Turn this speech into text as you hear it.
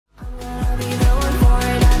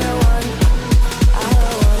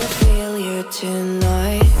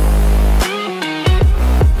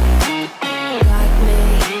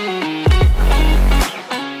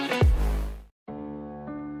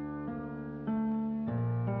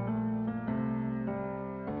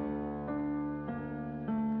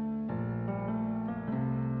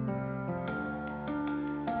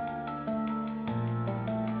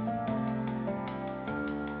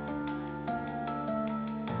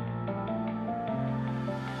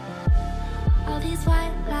these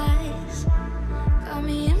white lies got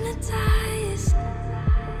me hypnotized.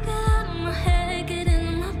 Get out of my head, get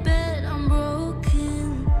into my bed, I'm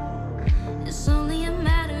broken. It's only a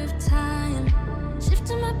matter of time,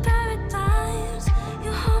 shifting my paradigms.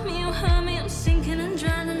 You hurt me, I'm sinking and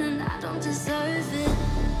drowning, and I don't deserve it.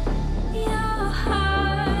 Your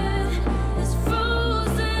heart is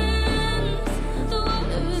frozen, the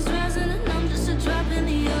water is rising and I'm just a drop in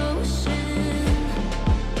the ocean.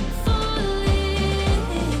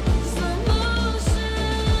 Falling, slow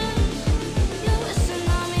motion. You're wishing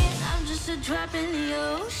on me and I'm just a drop in the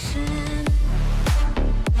ocean.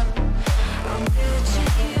 I'm Gucci,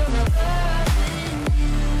 you're a virgin.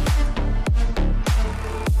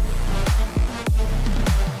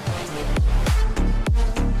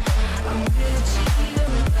 I'm Gucci, you're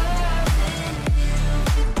a virgin.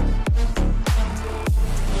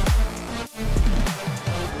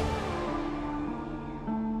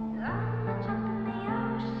 I'm a drop in the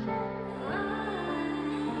ocean.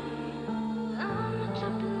 I'm a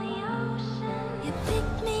drop in the ocean. You pick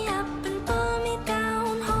me up and pull me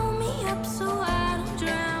down, hold me up so I don't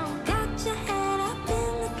drown. Got your head up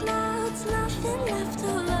in the clouds, nothing left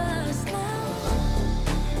of us now.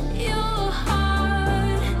 Your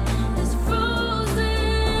heart is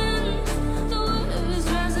frozen, the water is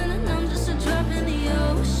rising and I'm just a drop in the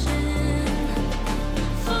ocean.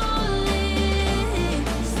 Falling,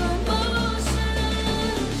 slow motion.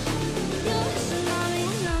 You're wishing on me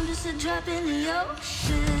and I'm just a drop in the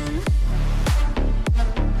ocean.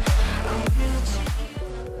 I'm Gucci.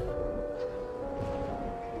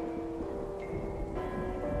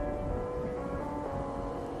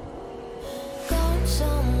 Gone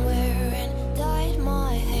somewhere and dyed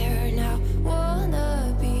my hair now.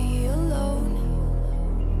 Wanna be alone.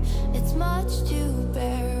 It's much to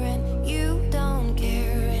bear and you don't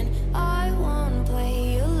care, and I won't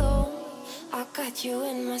play alone. I got you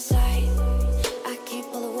in my sight. I keep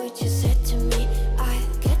all the words you said to me. I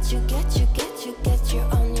get you, get you, get you, get you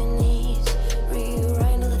on your knees.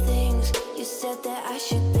 Rewrite all the things you said that I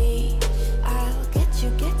should be. I'll get you,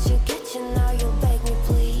 get you, get you. Now you'll beg me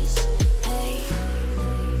please. Hey,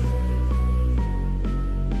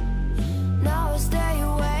 now I stay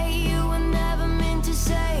away. You were never meant to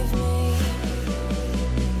save me.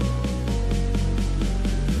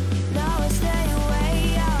 Now I stay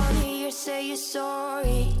away. I don't hear you say you're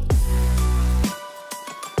sorry.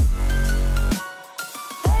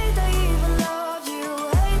 Hate I even loved you.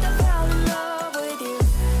 Hate I fell in love with you.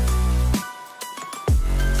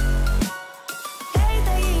 Hate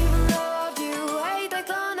I even loved you. Hate I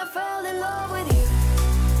kinda fell in love with you.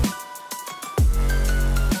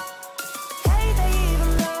 Hate I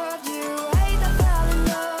even loved you. Hate I fell in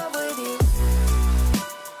love with you.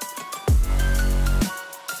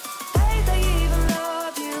 Hate I even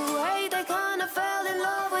loved you. Hate I kinda fell in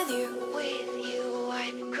love.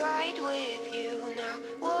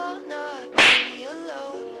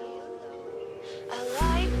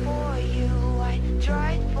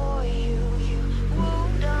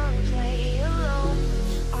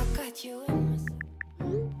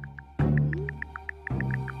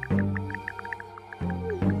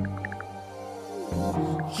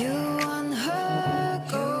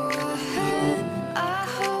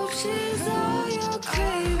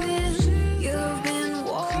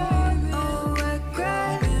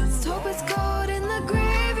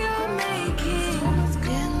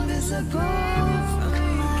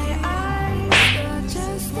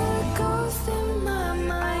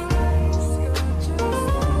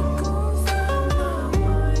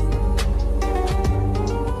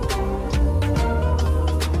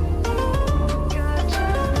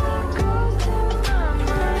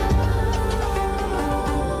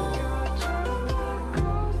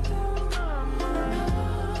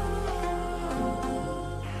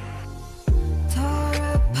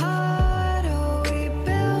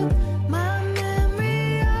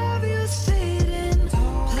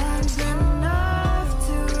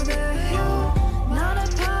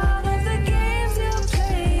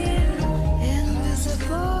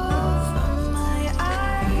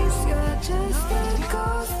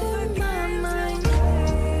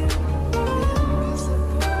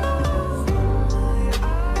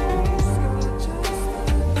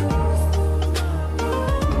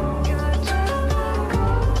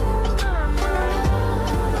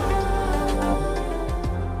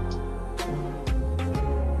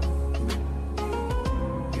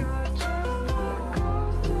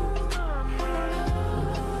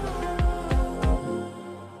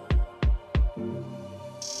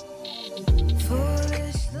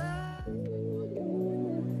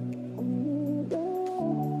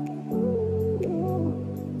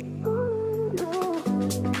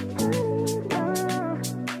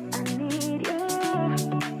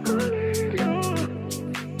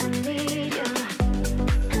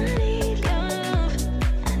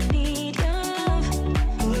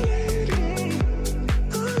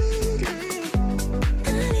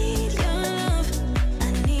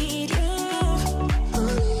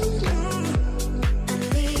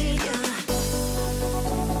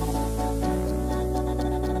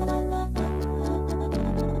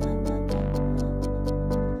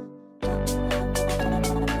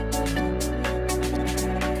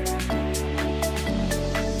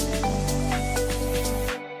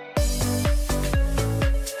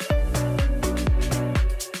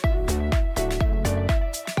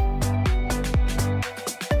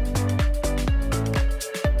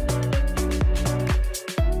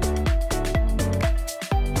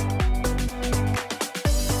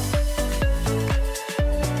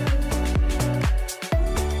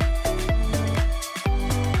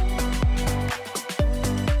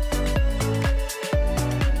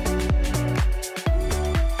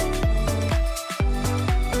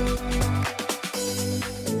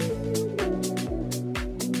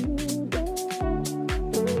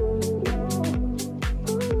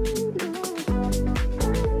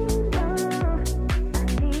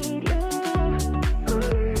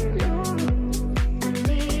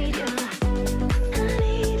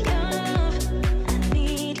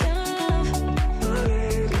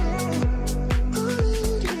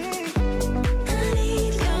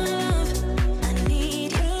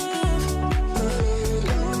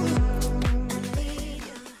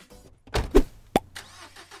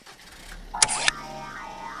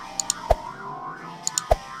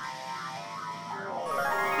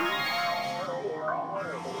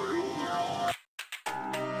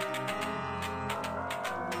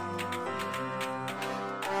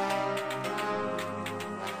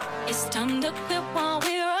 It's time to quit while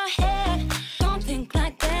we're ahead. Don't think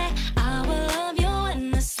like that. I will love you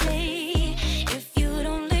endlessly. If you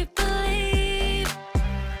don't believe,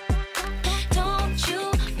 don't you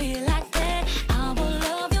be like that. I will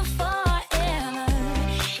love you forever.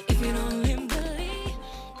 If you don't believe.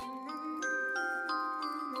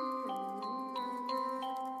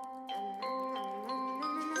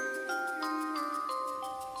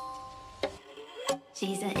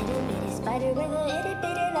 She's a itty bitty spider with a itty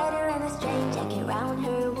bitty lighter and a strange jacket round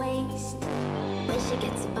her waist. When she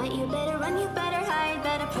gets a bite, you better run, you better hide,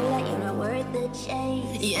 better pray that you're not worth the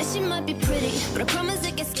chase. Yeah, she might be pretty, but I promise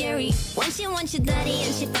it gets scary when she wants your daddy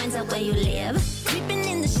and she finds out where you live. Creeping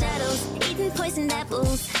in the shadows, eating poisoned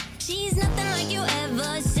apples. She's nothing like you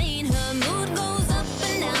ever seen. Her mood goes up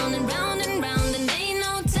and round, and ain't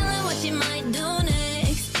no telling what she might do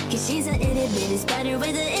next. Cause she's a itty bitty spider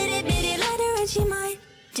with a itty bitty lighter, and she might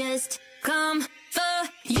just come for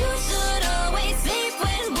you. Should always sleep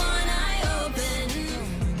with one eye open.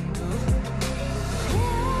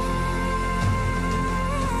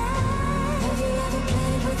 Have you ever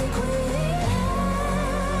played with a queen?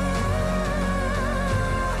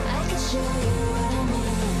 I can show you what I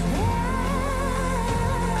mean.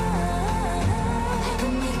 I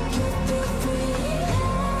can make you feel free.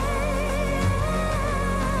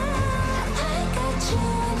 I got you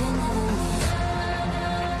and you never leave.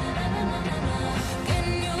 Can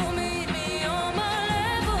you meet me on my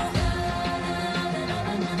level?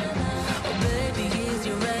 Oh baby, is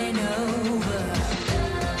your rain over?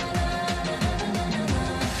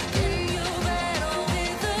 Can you battle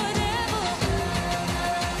with the devil?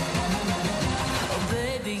 Oh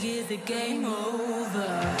baby, is the game over?